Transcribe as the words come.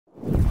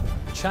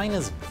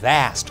China's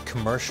vast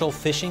commercial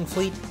fishing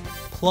fleet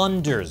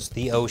plunders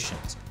the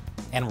oceans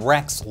and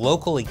wrecks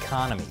local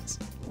economies.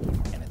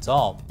 And it's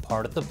all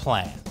part of the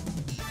plan.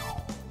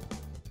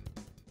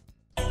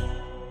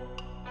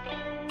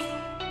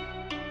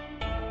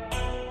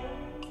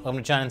 Welcome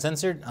to China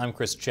Uncensored. I'm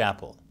Chris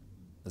Chappell.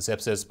 This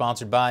episode is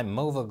sponsored by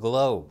MOVA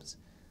globes.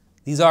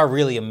 These are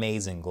really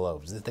amazing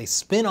globes that they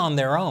spin on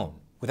their own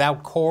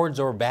without cords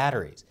or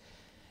batteries.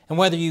 And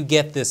whether you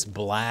get this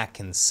black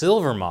and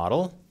silver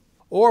model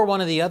or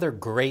one of the other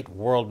great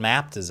world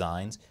map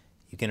designs,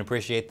 you can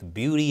appreciate the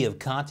beauty of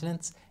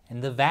continents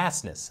and the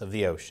vastness of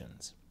the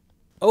oceans.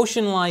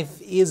 Ocean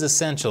life is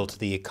essential to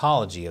the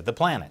ecology of the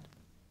planet.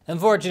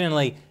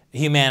 Unfortunately,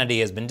 humanity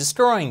has been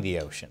destroying the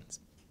oceans.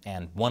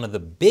 And one of the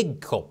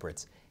big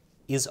culprits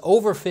is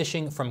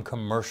overfishing from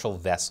commercial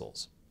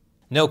vessels.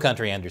 No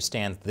country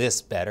understands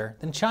this better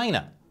than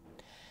China.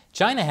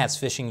 China has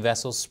fishing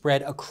vessels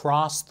spread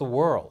across the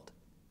world,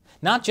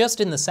 not just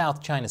in the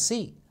South China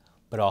Sea,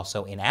 but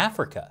also in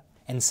Africa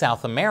and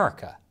South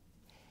America.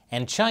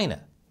 And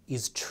China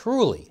is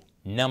truly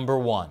number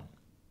one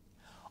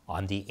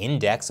on the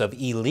index of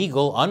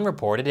illegal,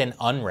 unreported, and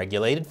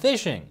unregulated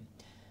fishing.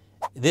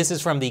 This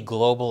is from the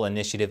Global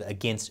Initiative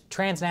Against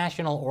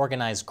Transnational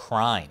Organized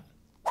Crime.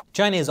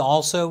 China is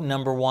also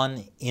number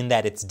one in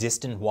that its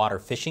distant water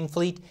fishing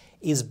fleet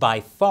is by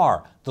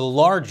far the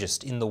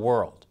largest in the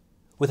world,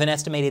 with an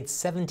estimated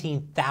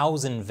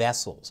 17,000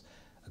 vessels,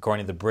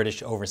 according to the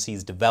British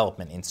Overseas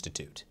Development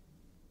Institute.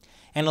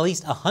 And at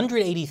least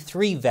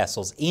 183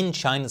 vessels in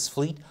China's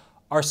fleet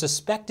are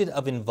suspected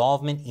of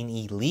involvement in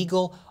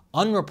illegal,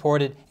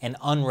 unreported, and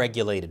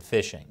unregulated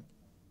fishing.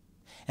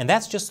 And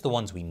that's just the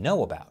ones we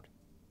know about.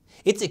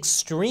 It's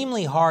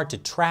extremely hard to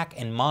track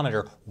and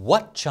monitor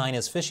what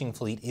China's fishing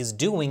fleet is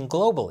doing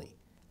globally.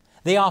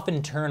 They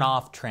often turn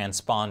off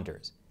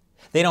transponders.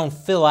 They don't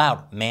fill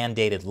out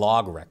mandated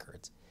log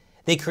records.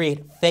 They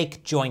create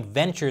fake joint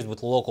ventures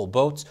with local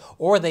boats,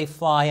 or they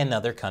fly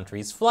another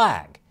country's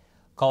flag,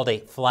 called a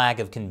flag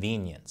of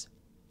convenience.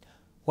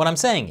 What I'm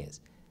saying is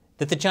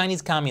that the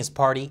Chinese Communist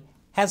Party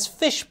has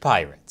fish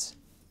pirates.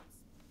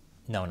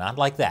 No, not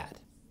like that.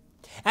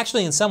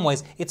 Actually, in some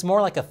ways, it's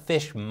more like a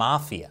fish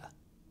mafia.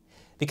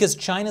 Because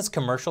China's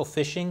commercial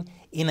fishing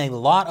in a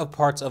lot of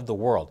parts of the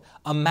world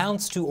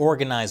amounts to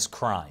organized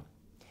crime.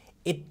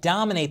 It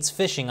dominates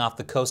fishing off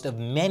the coast of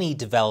many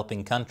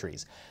developing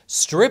countries,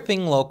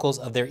 stripping locals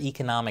of their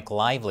economic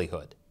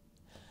livelihood.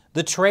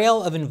 The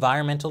trail of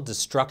environmental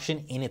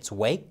destruction in its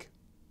wake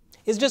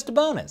is just a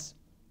bonus.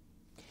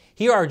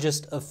 Here are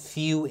just a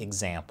few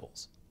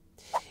examples.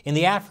 In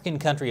the African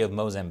country of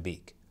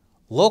Mozambique,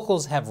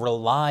 locals have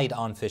relied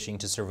on fishing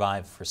to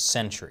survive for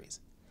centuries.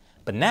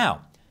 But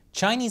now,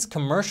 Chinese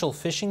commercial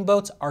fishing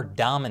boats are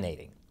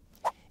dominating.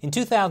 In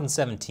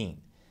 2017,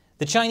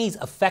 the Chinese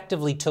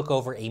effectively took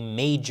over a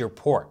major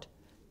port,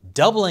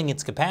 doubling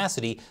its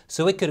capacity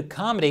so it could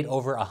accommodate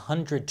over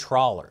 100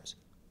 trawlers.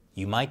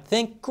 You might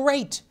think,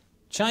 great,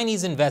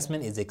 Chinese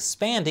investment is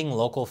expanding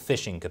local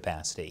fishing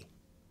capacity.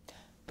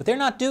 But they're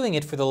not doing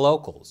it for the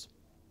locals.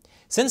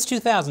 Since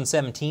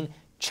 2017,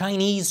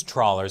 Chinese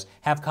trawlers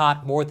have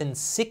caught more than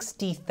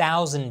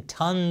 60,000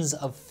 tons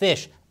of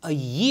fish a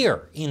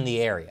year in the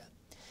area.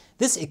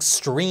 This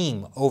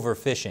extreme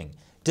overfishing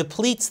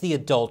depletes the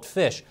adult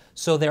fish,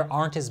 so there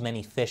aren't as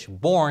many fish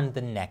born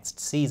the next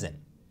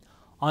season.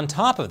 On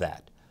top of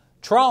that,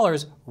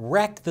 trawlers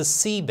wreck the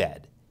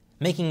seabed,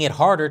 making it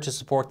harder to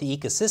support the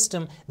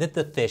ecosystem that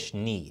the fish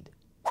need.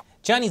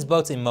 Chinese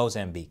boats in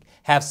Mozambique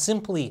have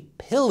simply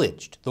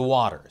pillaged the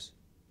waters.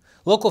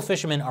 Local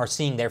fishermen are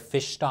seeing their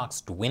fish stocks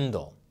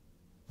dwindle.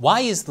 Why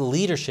is the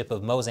leadership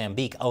of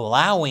Mozambique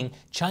allowing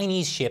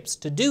Chinese ships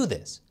to do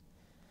this?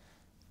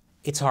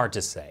 It's hard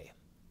to say.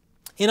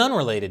 In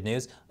unrelated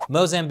news,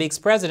 Mozambique's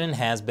president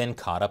has been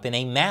caught up in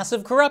a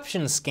massive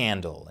corruption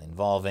scandal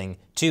involving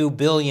 $2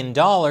 billion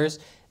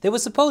that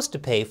was supposed to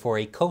pay for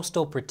a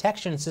coastal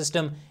protection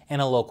system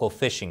and a local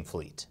fishing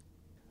fleet.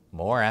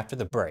 More after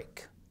the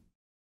break.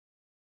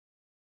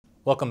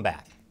 Welcome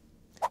back.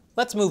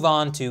 Let's move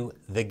on to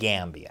the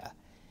Gambia.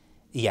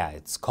 Yeah,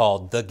 it's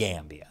called the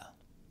Gambia.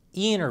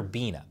 Ian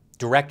Urbina,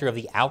 director of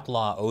the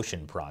Outlaw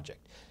Ocean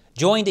Project,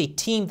 joined a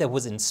team that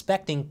was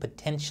inspecting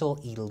potential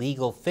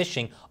illegal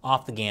fishing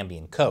off the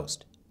Gambian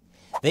coast.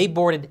 They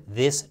boarded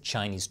this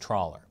Chinese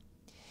trawler.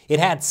 It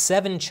had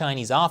 7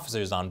 Chinese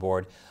officers on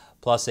board,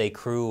 plus a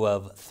crew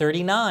of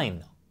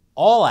 39,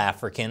 all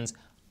Africans,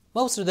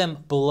 most of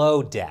them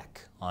below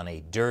deck on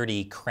a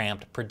dirty,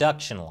 cramped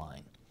production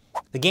line.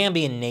 The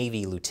Gambian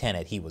Navy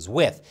lieutenant he was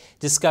with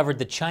discovered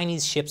the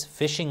Chinese ship's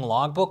fishing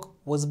logbook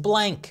was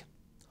blank.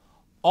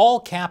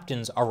 All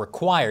captains are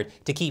required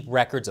to keep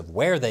records of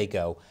where they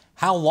go,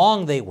 how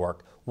long they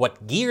work,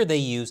 what gear they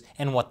use,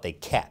 and what they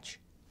catch.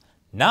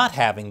 Not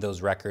having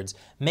those records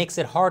makes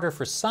it harder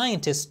for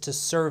scientists to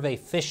survey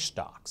fish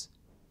stocks.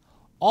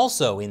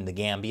 Also in the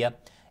Gambia,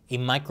 a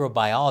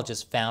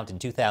microbiologist found in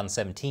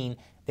 2017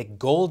 that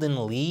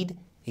Golden Lead,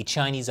 a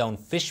Chinese-owned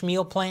fish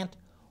meal plant,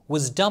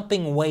 was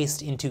dumping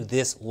waste into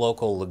this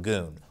local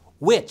lagoon,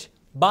 which,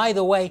 by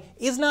the way,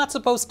 is not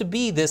supposed to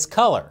be this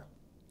color.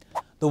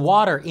 The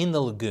water in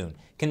the lagoon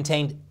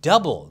contained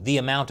double the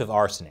amount of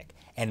arsenic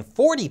and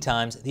 40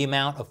 times the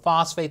amount of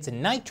phosphates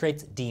and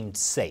nitrates deemed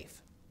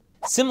safe.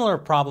 Similar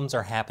problems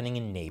are happening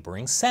in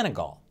neighboring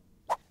Senegal.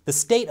 The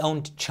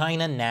state-owned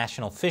China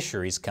National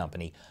Fisheries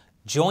Company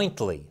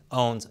jointly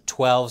owns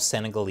 12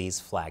 Senegalese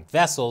flagged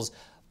vessels,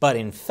 but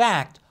in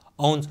fact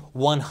owns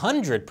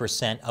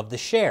 100% of the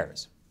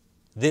shares.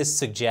 This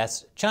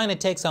suggests China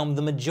takes home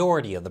the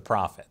majority of the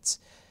profits.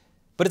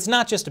 But it's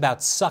not just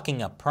about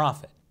sucking up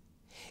profit.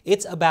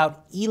 It's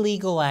about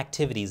illegal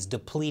activities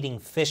depleting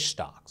fish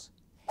stocks.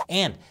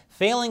 And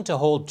failing to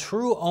hold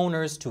true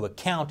owners to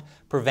account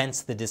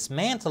prevents the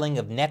dismantling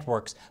of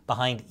networks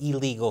behind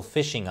illegal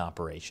fishing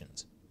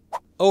operations.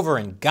 Over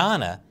in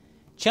Ghana,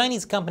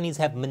 Chinese companies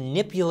have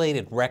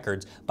manipulated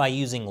records by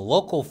using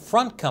local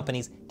front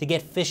companies to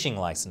get fishing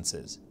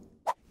licenses.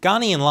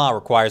 Ghanaian law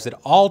requires that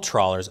all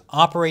trawlers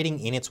operating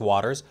in its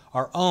waters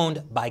are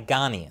owned by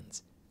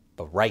Ghanaians.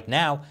 But right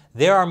now,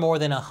 there are more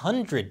than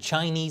 100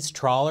 Chinese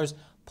trawlers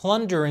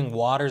plundering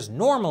waters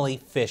normally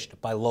fished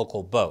by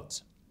local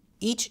boats.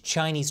 Each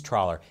Chinese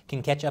trawler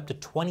can catch up to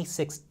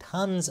 26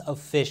 tons of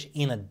fish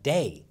in a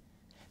day.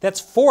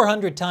 That's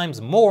 400 times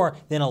more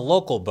than a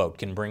local boat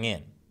can bring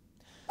in.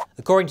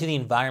 According to the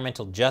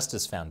Environmental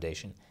Justice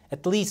Foundation,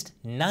 at least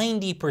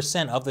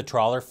 90% of the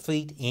trawler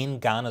fleet in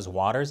Ghana's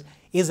waters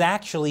is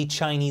actually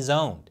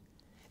Chinese-owned.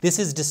 This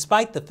is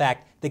despite the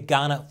fact that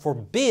Ghana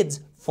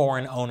forbids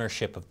foreign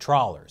ownership of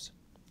trawlers.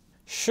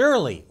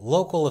 Surely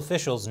local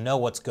officials know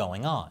what's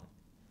going on.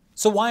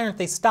 So why aren't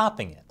they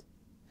stopping it?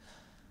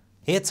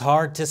 It's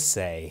hard to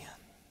say.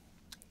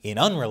 In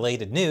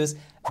unrelated news,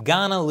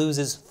 Ghana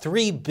loses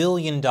 $3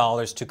 billion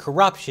to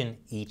corruption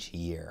each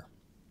year.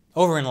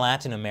 Over in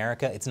Latin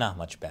America, it's not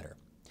much better.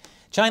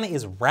 China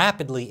is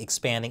rapidly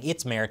expanding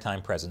its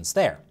maritime presence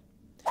there.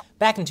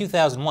 Back in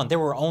 2001, there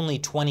were only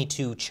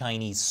 22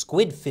 Chinese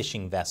squid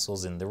fishing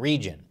vessels in the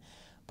region.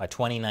 By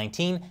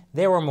 2019,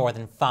 there were more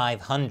than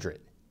 500.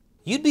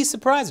 You'd be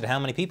surprised at how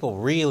many people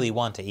really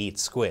want to eat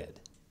squid.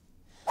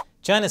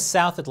 China's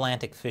South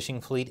Atlantic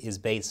fishing fleet is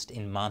based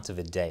in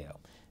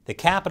Montevideo, the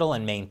capital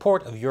and main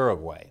port of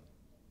Uruguay.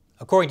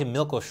 According to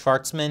Milko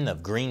Schwartzman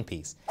of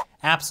Greenpeace,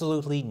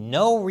 absolutely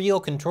no real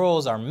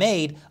controls are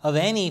made of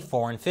any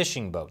foreign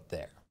fishing boat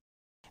there.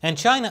 And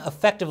China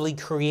effectively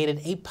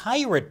created a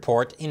pirate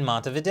port in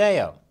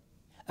Montevideo.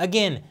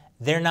 Again,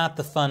 they're not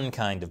the fun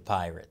kind of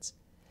pirates.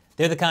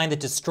 They're the kind that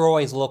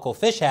destroys local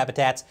fish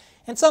habitats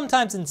and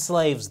sometimes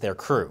enslaves their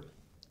crew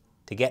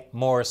to get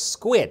more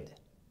squid.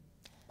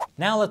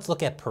 Now let's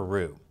look at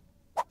Peru.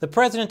 The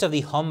president of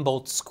the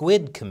Humboldt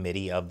Squid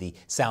Committee of the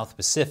South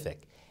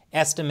Pacific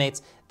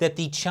estimates that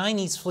the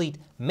Chinese fleet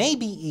may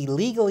be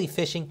illegally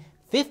fishing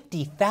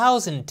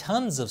 50,000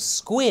 tons of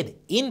squid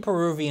in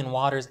Peruvian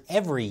waters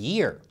every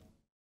year.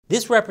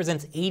 This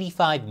represents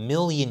 $85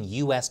 million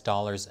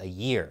a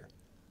year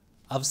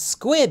of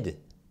squid.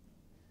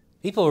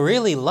 People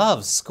really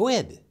love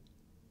squid.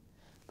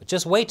 But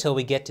just wait till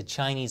we get to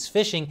Chinese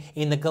fishing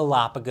in the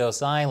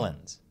Galapagos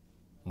Islands.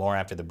 More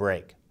after the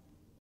break.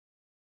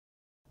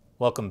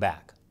 Welcome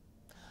back.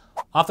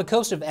 Off the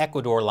coast of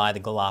Ecuador lie the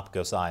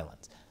Galapagos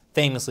Islands,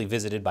 famously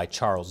visited by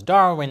Charles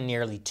Darwin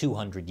nearly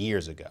 200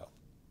 years ago.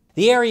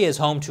 The area is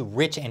home to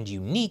rich and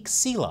unique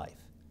sea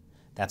life.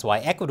 That's why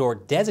Ecuador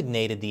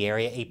designated the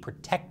area a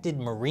protected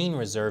marine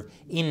reserve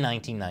in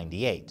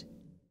 1998.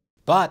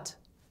 But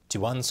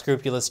to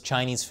unscrupulous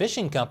Chinese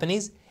fishing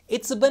companies,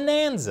 it's a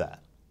bonanza.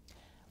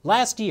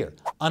 Last year,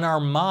 an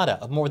armada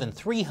of more than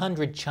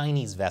 300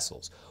 Chinese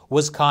vessels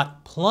was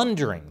caught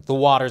plundering the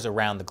waters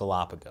around the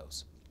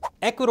Galapagos.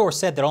 Ecuador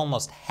said that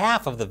almost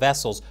half of the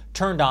vessels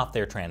turned off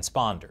their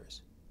transponders.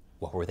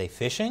 What were they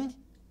fishing?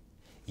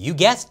 You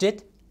guessed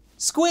it,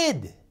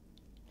 squid!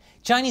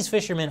 Chinese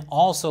fishermen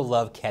also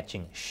love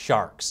catching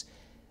sharks,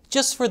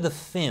 just for the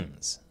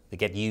fins that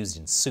get used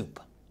in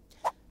soup.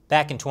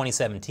 Back in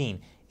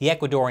 2017, the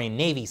Ecuadorian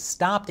Navy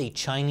stopped a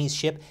Chinese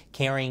ship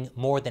carrying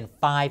more than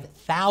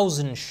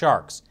 5,000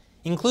 sharks,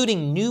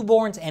 including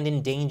newborns and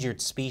endangered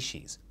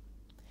species.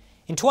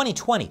 In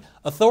 2020,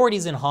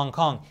 authorities in Hong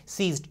Kong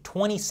seized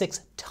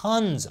 26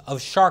 tons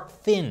of shark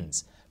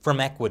fins from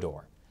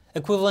Ecuador,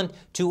 equivalent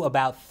to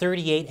about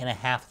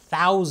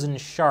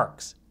 38,500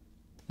 sharks.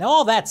 Now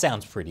all that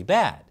sounds pretty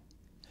bad.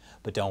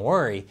 But don't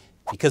worry,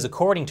 because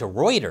according to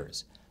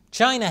Reuters,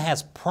 China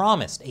has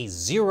promised a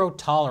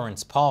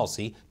zero-tolerance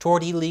policy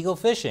toward illegal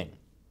fishing,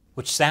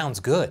 which sounds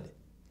good.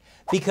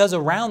 Because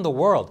around the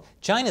world,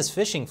 China's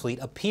fishing fleet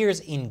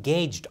appears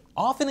engaged,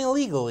 often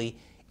illegally,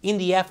 in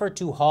the effort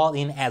to haul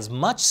in as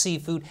much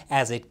seafood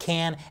as it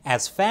can,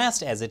 as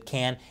fast as it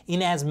can,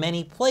 in as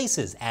many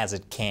places as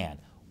it can,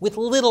 with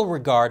little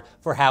regard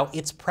for how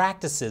its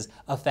practices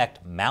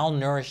affect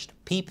malnourished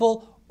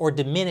people or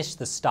diminish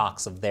the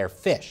stocks of their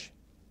fish.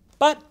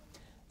 But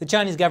the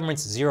Chinese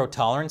government's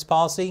zero-tolerance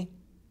policy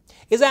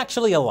is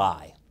actually a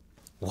lie.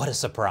 What a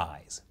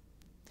surprise.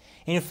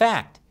 In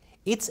fact,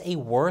 it's a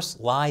worse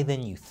lie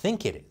than you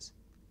think it is.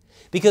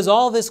 Because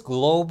all this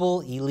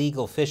global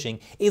illegal fishing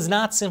is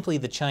not simply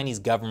the Chinese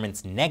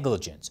government's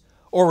negligence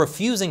or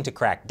refusing to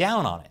crack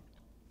down on it.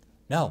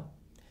 No,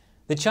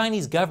 the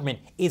Chinese government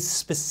is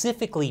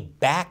specifically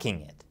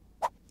backing it.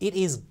 It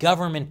is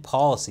government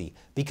policy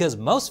because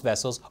most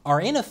vessels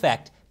are in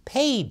effect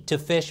paid to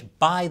fish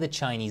by the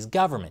Chinese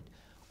government,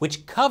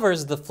 which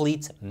covers the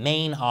fleet's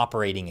main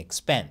operating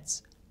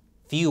expense,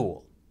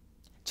 fuel.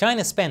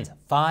 China spends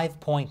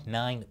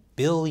 $5.9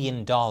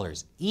 billion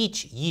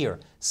each year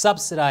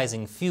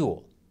subsidizing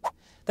fuel.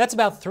 That's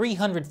about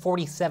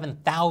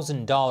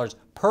 $347,000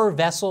 per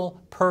vessel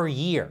per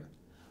year,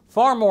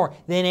 far more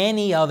than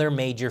any other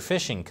major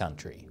fishing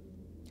country.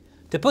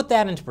 To put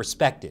that into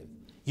perspective,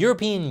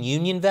 European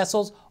Union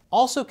vessels,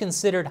 also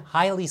considered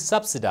highly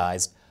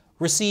subsidized,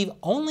 receive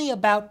only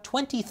about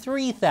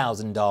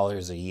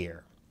 $23,000 a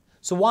year.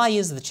 So why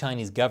is the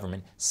Chinese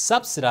government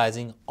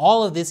subsidizing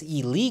all of this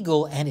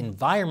illegal and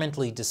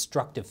environmentally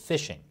destructive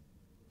fishing?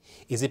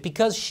 Is it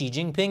because Xi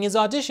Jinping is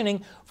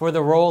auditioning for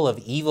the role of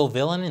evil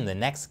villain in the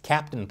next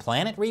Captain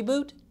Planet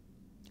reboot?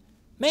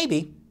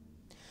 Maybe.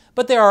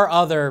 But there are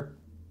other,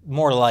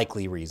 more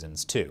likely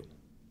reasons too.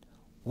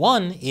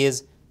 One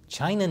is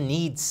China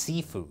needs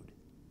seafood.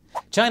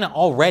 China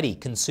already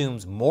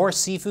consumes more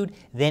seafood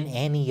than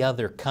any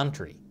other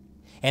country,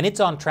 and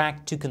it's on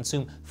track to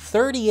consume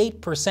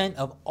 38%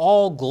 of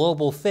all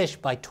global fish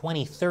by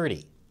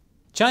 2030.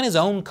 China's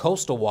own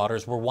coastal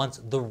waters were once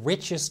the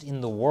richest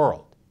in the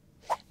world.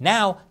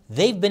 Now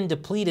they've been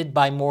depleted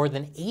by more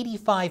than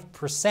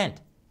 85%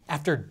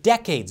 after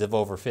decades of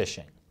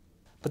overfishing.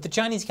 But the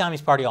Chinese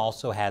Communist Party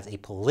also has a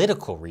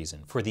political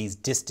reason for these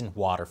distant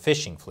water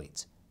fishing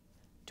fleets: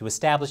 to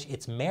establish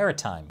its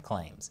maritime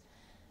claims,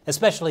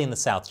 especially in the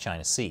South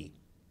China Sea.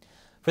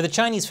 For the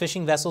Chinese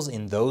fishing vessels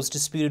in those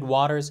disputed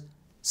waters,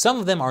 some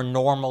of them are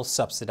normal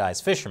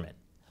subsidized fishermen,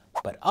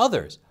 but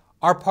others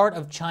are part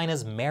of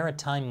China's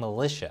maritime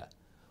militia,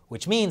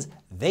 which means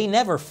they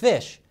never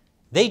fish,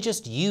 they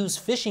just use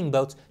fishing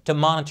boats to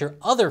monitor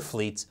other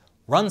fleets,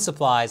 run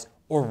supplies,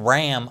 or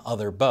ram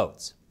other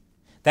boats.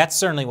 That's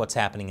certainly what's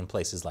happening in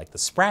places like the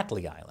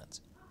Spratly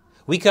Islands.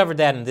 We covered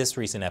that in this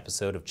recent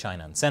episode of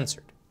China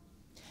Uncensored.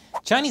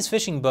 Chinese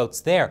fishing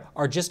boats there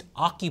are just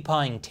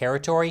occupying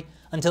territory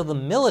until the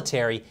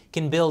military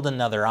can build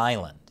another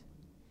island.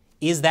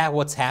 Is that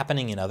what's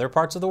happening in other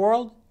parts of the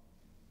world?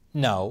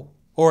 No,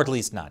 or at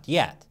least not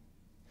yet.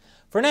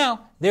 For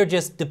now, they're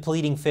just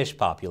depleting fish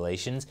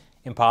populations,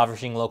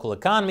 impoverishing local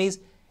economies,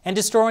 and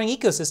destroying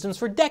ecosystems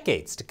for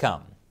decades to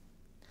come.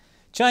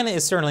 China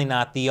is certainly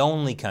not the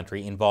only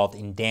country involved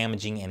in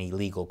damaging and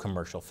illegal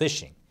commercial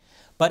fishing,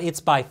 but it's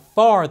by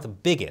far the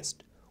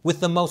biggest, with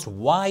the most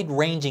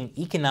wide-ranging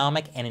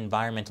economic and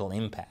environmental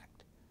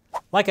impact.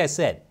 Like I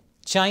said,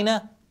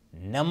 China,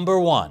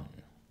 #1.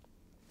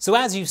 So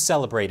as you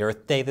celebrate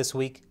Earth Day this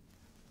week,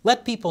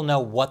 let people know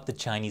what the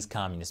Chinese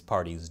Communist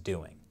Party is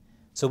doing,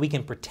 so we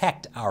can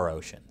protect our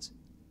oceans.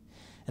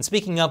 And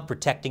speaking of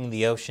protecting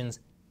the oceans,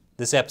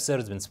 this episode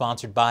has been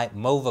sponsored by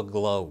MOVA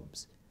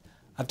Globes.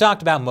 I've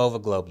talked about MOVA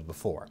Globes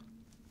before.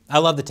 I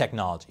love the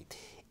technology.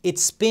 It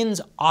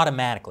spins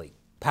automatically,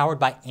 powered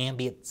by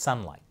ambient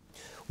sunlight.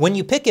 When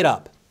you pick it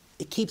up,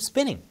 it keeps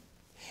spinning.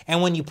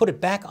 And when you put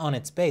it back on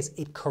its base,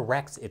 it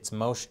corrects its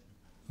motion.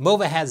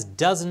 MOVA has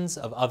dozens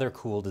of other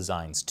cool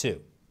designs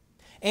too.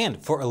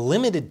 And for a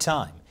limited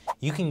time,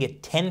 you can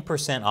get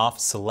 10% off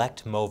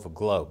select MOVA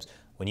Globes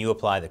when you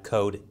apply the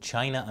code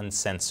China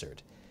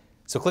Uncensored.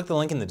 So click the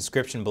link in the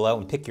description below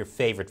and pick your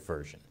favorite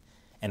version.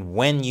 And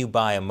when you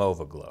buy a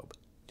MOVA Globe,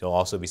 you'll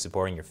also be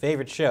supporting your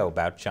favorite show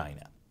about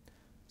China.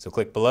 So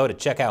click below to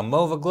check out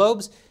MOVA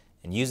Globes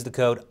and use the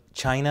code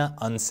China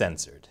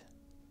Uncensored.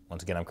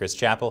 Once again, I'm Chris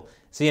Chappell.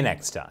 See you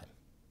next time.